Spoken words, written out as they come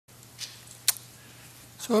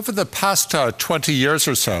So over the past 20 years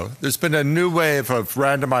or so, there's been a new wave of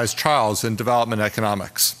randomized trials in development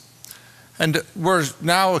economics. And we're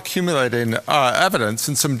now accumulating evidence,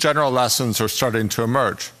 and some general lessons are starting to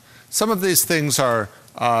emerge. Some of these things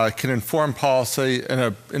can inform policy in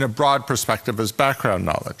a broad perspective as background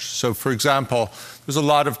knowledge. So for example, there's a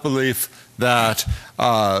lot of belief that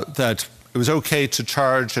it was okay to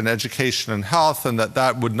charge in education and health, and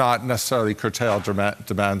that would not necessarily curtail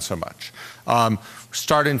demand so much. We're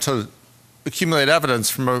starting to accumulate evidence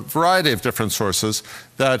from a variety of different sources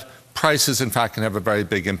that prices, in fact, can have a very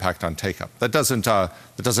big impact on take-up. That doesn't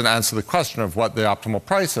answer the question of what the optimal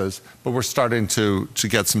price is, but we're starting to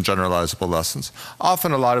get some generalizable lessons.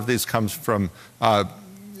 Often a lot of these comes from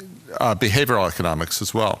behavioral economics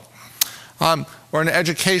as well. Or in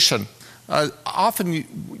education, often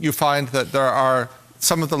you find that there are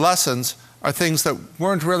some of the lessons are things that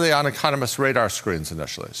weren't really on economists' radar screens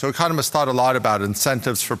initially. So economists thought a lot about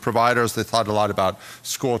incentives for providers. They thought a lot about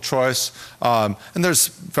school choice. And there's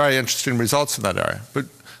very interesting results in that area. But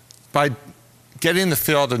by getting in the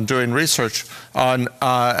field and doing research on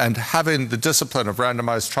and having the discipline of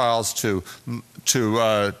randomized trials to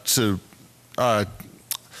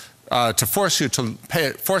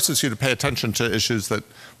forces you to pay attention to issues that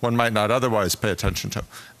one might not otherwise pay attention to.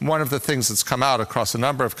 One of the things that's come out across a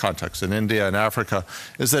number of contexts in India and Africa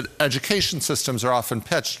is that education systems are often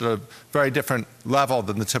pitched at a very different level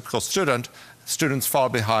than the typical student. Students fall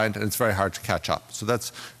behind, and it's very hard to catch up. So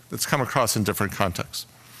that's come across in different contexts.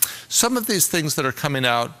 Some of these things that are coming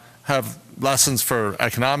out have lessons for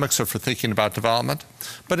economics or for thinking about development.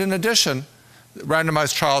 But in addition,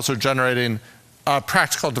 randomized trials are generating very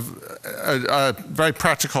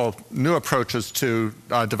practical new approaches to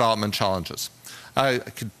development challenges. I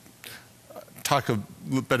could talk a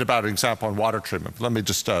little bit about an example on water treatment, but let me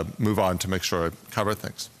just move on to make sure I cover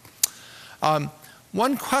things.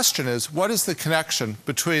 One question is, what is the connection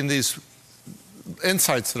between these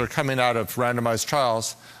insights that are coming out of randomized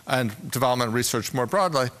trials and development research more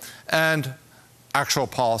broadly and actual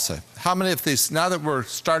policy? How many of these, now that we're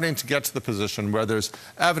starting to get to the position where there's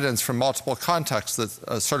evidence from multiple contexts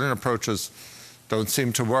that certain approaches don't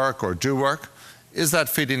seem to work or do work, is that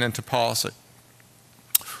feeding into policy?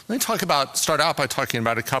 Let me start out by talking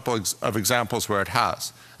about a couple of examples where it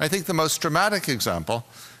has. I think the most dramatic example,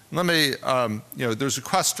 there's a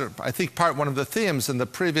question, I think one of the themes in the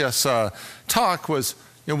previous talk was,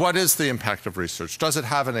 what is the impact of research? Does it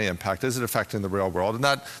have any impact? Is it affecting the real world? And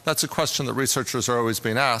that's a question that researchers are always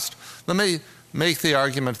being asked. Let me make the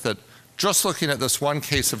argument that just looking at this one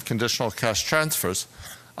case of conditional cash transfers,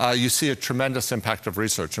 you see a tremendous impact of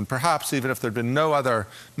research. And perhaps even if there had been no other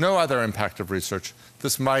impact of research,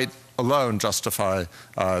 this might alone justify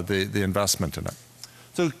the investment in it.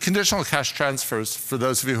 So conditional cash transfers, for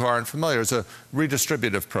those of you who aren't familiar, is a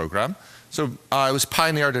redistributive program. So it was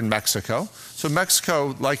pioneered in Mexico. So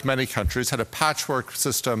Mexico, like many countries, had a patchwork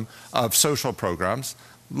system of social programs,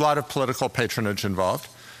 a lot of political patronage involved.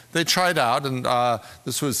 They tried out, and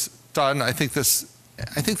this was done. I think this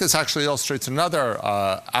actually illustrates another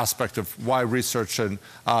aspect of why research and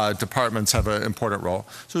departments have an important role.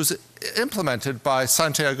 So it was implemented by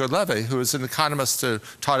Santiago Levy, who was an economist who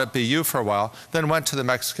taught at BU for a while, then went to the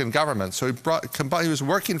Mexican government. So he was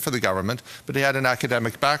working for the government, but he had an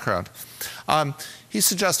academic background. He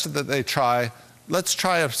suggested that let's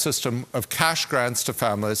try a system of cash grants to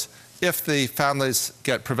families if the families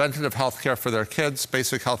get preventative health care for their kids,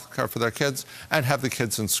 basic health care for their kids, and have the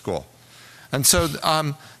kids in school. And so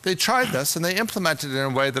they tried this, and they implemented it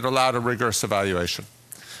in a way that allowed a rigorous evaluation.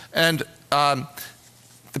 And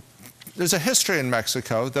there's a history in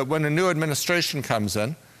Mexico that when a new administration comes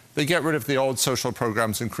in, they get rid of the old social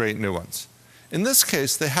programs and create new ones. In this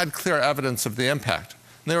case, they had clear evidence of the impact.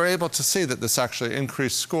 And they were able to see that this actually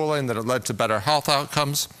increased schooling, that it led to better health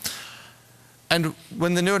outcomes. And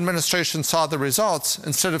when the new administration saw the results,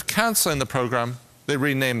 instead of canceling the program, they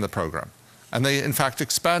renamed the program. And they, in fact,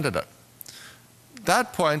 expanded it.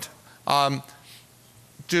 That point,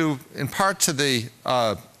 due in part to the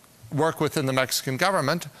work within the Mexican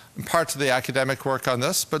government, in part to the academic work on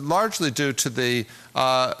this, but largely due to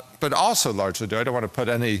but also largely due, I don't want to put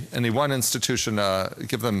any one institution,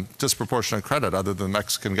 give them disproportionate credit other than the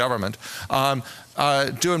Mexican government,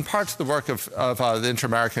 due in part to the work of the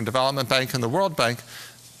Inter-American Development Bank and the World Bank.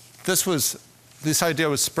 This idea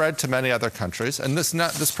was spread to many other countries, and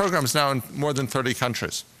this program is now in more than 30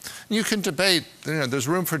 countries. You can debate, there's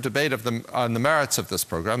room for debate on the merits of this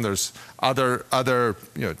program. There's other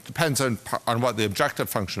depends on what the objective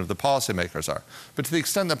function of the policymakers are. But to the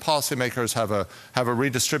extent that policymakers have a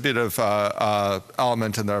redistributive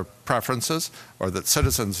element in their preferences, or that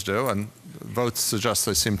citizens do, and votes suggest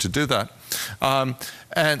they seem to do that,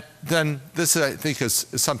 and then this, I think, is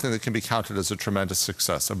something that can be counted as a tremendous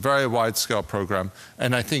success, a very wide-scale program,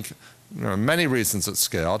 and I think many reasons it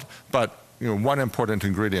scaled, but one important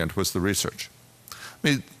ingredient was the research.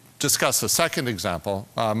 Let me discuss a second example,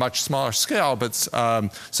 much smaller scale, but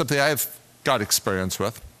something I've got experience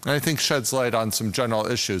with, and I think sheds light on some general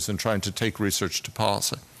issues in trying to take research to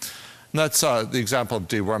policy. And that's the example of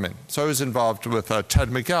deworming. So I was involved with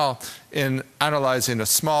Ted Miguel in analyzing a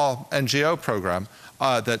small NGO program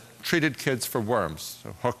that treated kids for worms,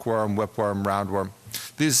 so hookworm, whipworm, roundworm.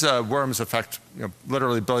 These worms affect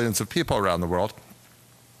literally billions of people around the world.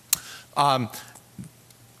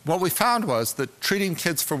 What we found was that treating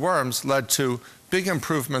kids for worms led to big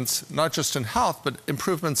improvements, not just in health, but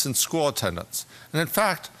improvements in school attendance. And in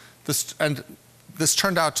fact, this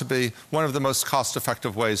turned out to be one of the most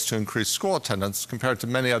cost-effective ways to increase school attendance compared to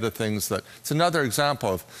many other things. It's another example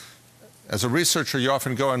of, as a researcher, you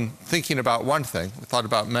often go in thinking about one thing. We thought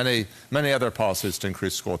about many other policies to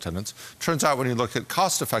increase school attendance. Turns out when you look at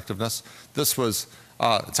cost effectiveness, this was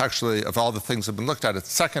it's actually, of all the things that have been looked at,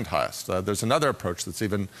 it's second highest. There's another approach that's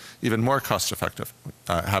even more cost effective.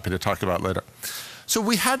 Happy to talk about later. So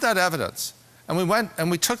we had that evidence, and we went and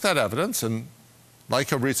we took that evidence, and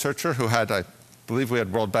like a researcher who had, I believe we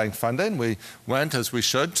had World Bank funding, we went, as we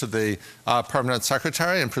should, to the permanent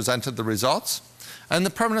secretary and presented the results. And the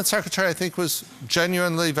permanent secretary, I think, was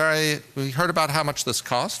genuinely he heard about how much this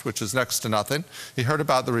cost, which is next to nothing. He heard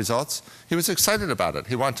about the results. He was excited about it.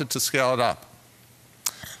 He wanted to scale it up.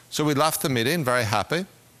 So we left the meeting very happy,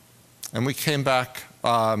 and we came back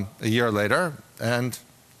a year later, and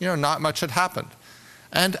not much had happened.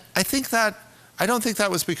 And I don't think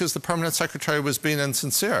that was because the permanent secretary was being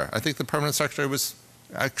insincere. I think the permanent secretary was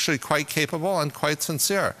actually quite capable and quite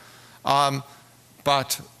sincere.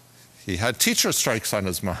 But he had teacher strikes on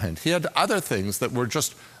his mind. He had other things that were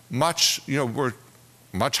just much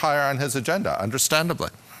higher on his agenda, understandably.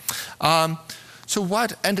 And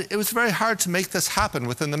it was very hard to make this happen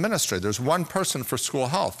within the ministry. There's one person for school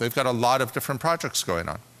health. They've got a lot of different projects going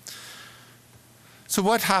on. So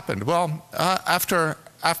what happened? Well, after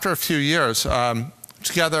a few years,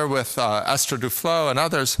 together with Esther Duflo and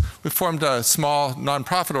others, we formed a small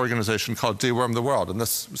nonprofit organization called Deworm the World, and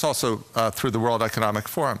this was also through the World Economic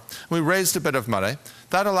Forum. We raised a bit of money.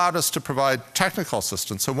 That allowed us to provide technical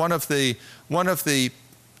assistance. So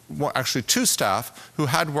actually two staff who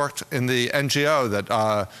had worked in the NGO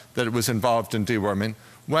that was involved in deworming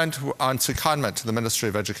went on secondment to the Ministry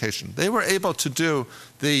of Education. They were able to do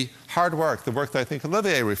the hard work, the work that I think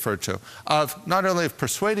Olivier referred to, of not only of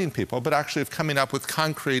persuading people, but actually of coming up with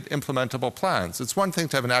concrete implementable plans. It's one thing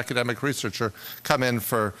to have an academic researcher come in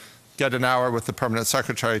get an hour with the permanent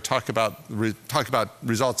secretary, talk about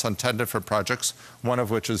results on 10 different projects, one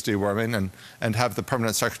of which is deworming, and have the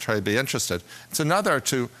permanent secretary be interested. It's another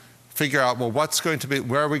to figure out, well,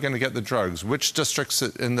 where are we going to get the drugs? Which districts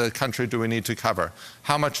in the country do we need to cover?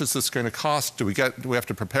 How much is this going to cost? Do we have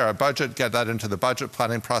to prepare a budget, get that into the budget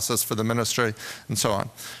planning process for the ministry, and so on.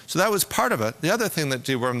 So that was part of it. The other thing that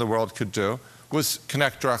Deworm the World could do was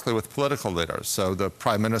connect directly with political leaders. So the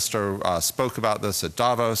Prime Minister spoke about this at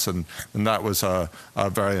Davos, and that was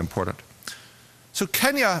very important. So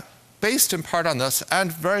Kenya, based in part on this,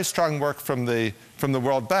 and very strong work from the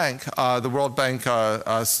World Bank,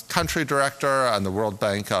 country director and the World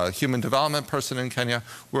Bank human development person in Kenya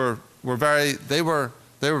were very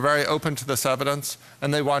open to this evidence,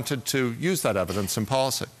 and they wanted to use that evidence in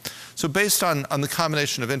policy. So based on the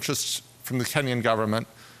combination of interests from the Kenyan government,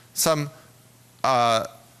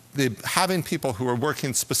 having people who are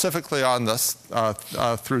working specifically on this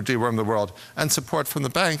through Deworm the World, and support from the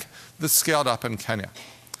bank, this scaled up in Kenya.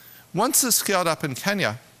 Once this scaled up in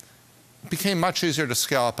Kenya, it became much easier to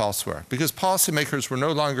scale up elsewhere, because policymakers were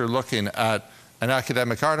no longer looking at an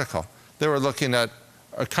academic article. They were looking at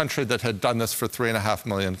a country that had done this for 3.5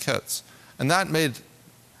 million kids. And that made,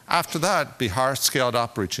 after that, Bihar scaled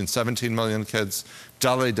up, reaching 17 million kids.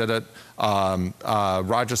 Delhi did it.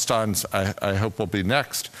 Rajasthan, I hope, will be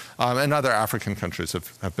next. And other African countries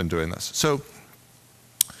have been doing this. So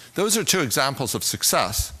those are two examples of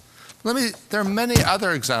success. There are many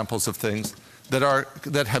other examples of things that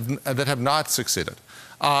have not succeeded.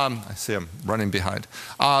 I see I'm running behind.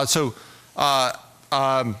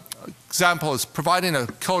 Example is providing a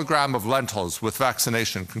kilogram of lentils with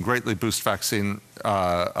vaccination can greatly boost vaccine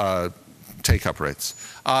take-up rates.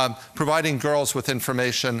 Providing girls with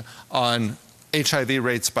information on HIV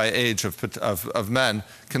rates by age of men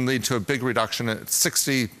can lead to a big reduction,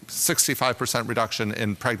 65% reduction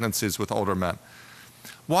in pregnancies with older men.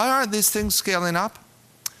 Why aren't these things scaling up?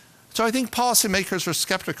 So I think policymakers are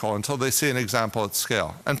skeptical until they see an example at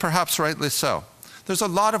scale, and perhaps rightly so. There's a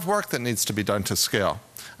lot of work that needs to be done to scale,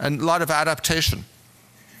 and a lot of adaptation.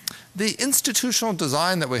 The institutional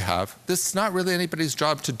design that we have, this is not really anybody's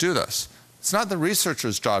job to do this. It's not the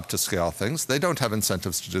researcher's job to scale things. They don't have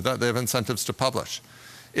incentives to do that. They have incentives to publish.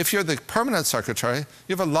 If you're the permanent secretary,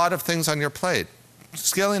 you have a lot of things on your plate.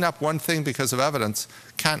 Scaling up one thing because of evidence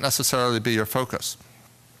can't necessarily be your focus.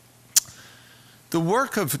 The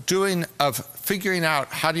work of figuring out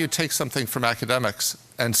how do you take something from academics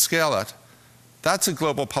and scale it, that's a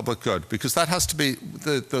global public good, because that has to be,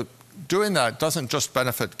 doing that doesn't just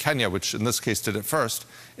benefit Kenya, which in this case did it first.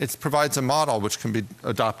 It provides a model which can be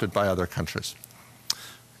adopted by other countries.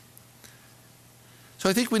 So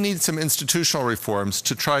I think we need some institutional reforms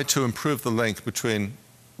to try to improve the link between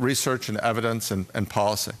research and evidence and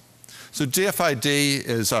policy. So DFID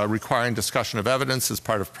is requiring discussion of evidence as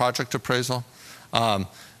part of project appraisal.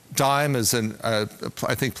 DIME is, I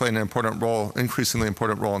think, playing an important role, increasingly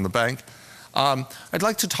important role in the bank. I'd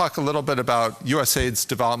like to talk a little bit about USAID's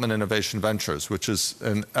Development Innovation Ventures, which is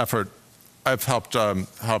an effort I've helped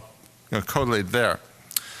co-lead there.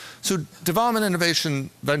 So Development Innovation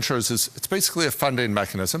Ventures it's basically a funding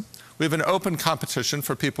mechanism. We have an open competition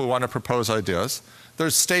for people who want to propose ideas.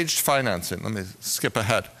 There's staged financing. Let me skip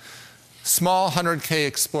ahead. Small 100K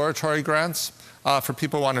exploratory grants for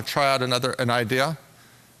people who want to try out an idea.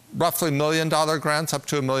 Roughly $1 million grants, up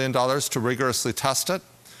to $1 million to rigorously test it.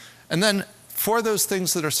 And then for those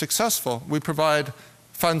things that are successful, we provide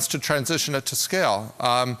funds to transition it to scale.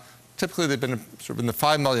 Typically, they've been sort of in the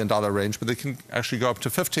 $5 million range, but they can actually go up to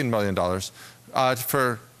 $15 million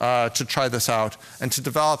to try this out and to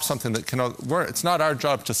develop something that can work. It's not our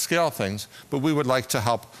job to scale things, but we would like to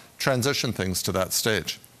help transition things to that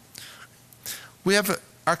stage. We have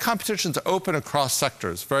our competition's open across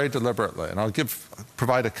sectors very deliberately, and I'll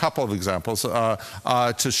provide a couple of examples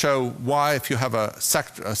to show why, if you have a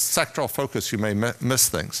sectoral focus, you may miss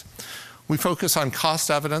things. We focus on cost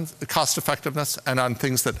effectiveness, and on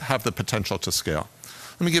things that have the potential to scale.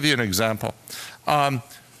 Let me give you an example. So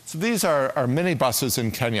these are minibuses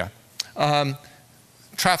in Kenya.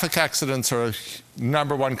 Traffic accidents are a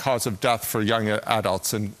 #1 cause of death for young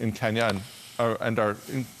adults in Kenya, and are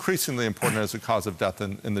increasingly important as a cause of death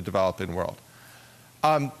in the developing world.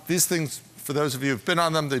 These things, for those of you who've been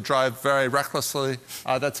on them, they drive very recklessly.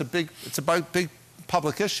 It's a big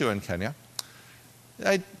public issue in Kenya.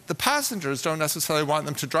 The passengers don't necessarily want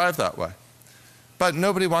them to drive that way, but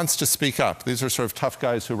nobody wants to speak up. These are sort of tough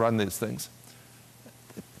guys who run these things.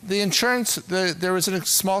 The insurance, there was a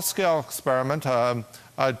small-scale experiment.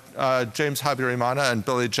 James Habirimana and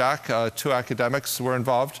Billy Jack, two academics, were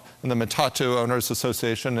involved in the Matatu Owners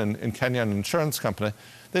Association in Kenya, an insurance company.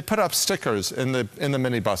 They put up stickers in the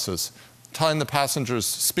minibuses telling the passengers,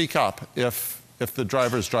 speak up if the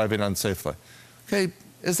driver's driving unsafely. Okay,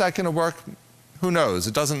 is that going to work? Who knows?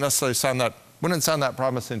 It doesn't necessarily wouldn't sound that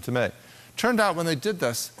promising to me. Turned out when they did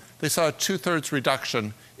this, they saw a 2/3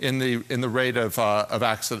 reduction in the rate of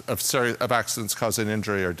accidents causing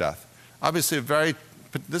injury or death. Obviously,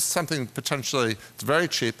 this is something potentially, it's very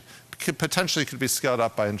cheap, potentially could be scaled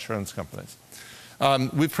up by insurance companies.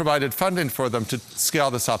 We've provided funding for them to scale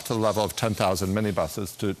this up to the level of 10,000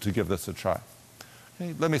 minibuses to give this a try.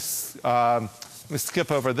 Okay, let me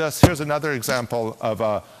skip over this. Here's another example of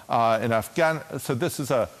in Afghanistan. So this is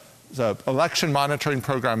an election monitoring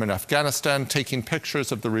program in Afghanistan, taking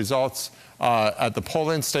pictures of the results at the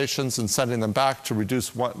polling stations and sending them back to reduce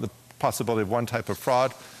the possibility of one type of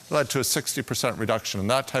fraud. It led to a 60% reduction in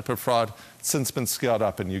that type of fraud. It's since been scaled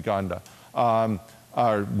up in Uganda,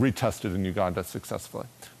 retested in Uganda successfully.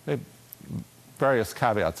 Various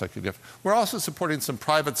caveats I could give. We're also supporting some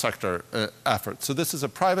private sector efforts. So this is a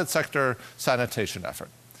private sector sanitation effort.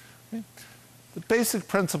 Okay? The basic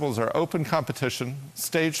principles are open competition,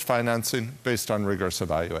 staged financing based on rigorous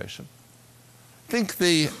evaluation. I think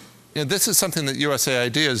this is something that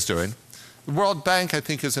USAID is doing. The World Bank, I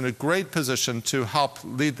think, is in a great position to help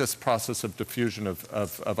lead this process of diffusion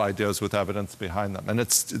of ideas with evidence behind them. And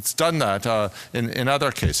it's done that in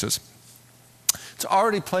other cases. It's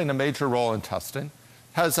already playing a major role in testing,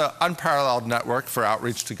 has an unparalleled network for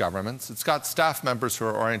outreach to governments. It's got staff members who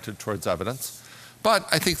are oriented towards evidence. But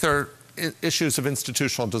I think there are issues of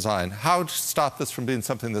institutional design. How to stop this from being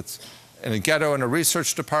something that's in a ghetto in a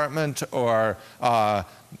research department, or I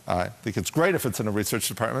think it's great if it's in a research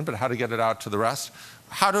department, but how to get it out to the rest.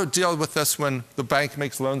 how to deal with this when the bank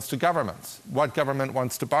makes loans to governments. What government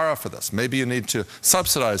wants to borrow for this? Maybe you need to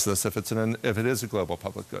subsidize this if it is a global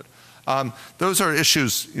public good. Those are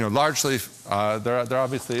issues, largely, they're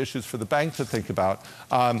obviously issues for the bank to think about.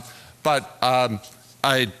 But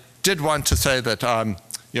I did want to say that,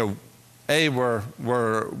 we're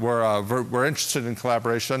interested in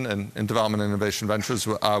collaboration in development and innovation ventures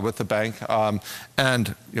with the bank.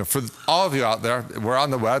 And for all of you out there, we're on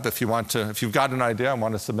the web. If you've got an idea and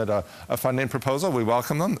want to submit a funding proposal, we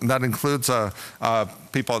welcome them. And that includes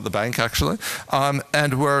people at the bank, actually.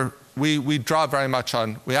 And we draw very much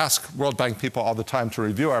on, we ask World Bank people all the time to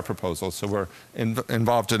review our proposals, so we're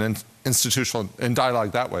involved in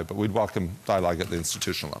dialogue that way, but we'd welcome dialogue at the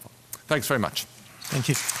institutional level. Thanks very much. Thank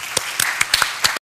you.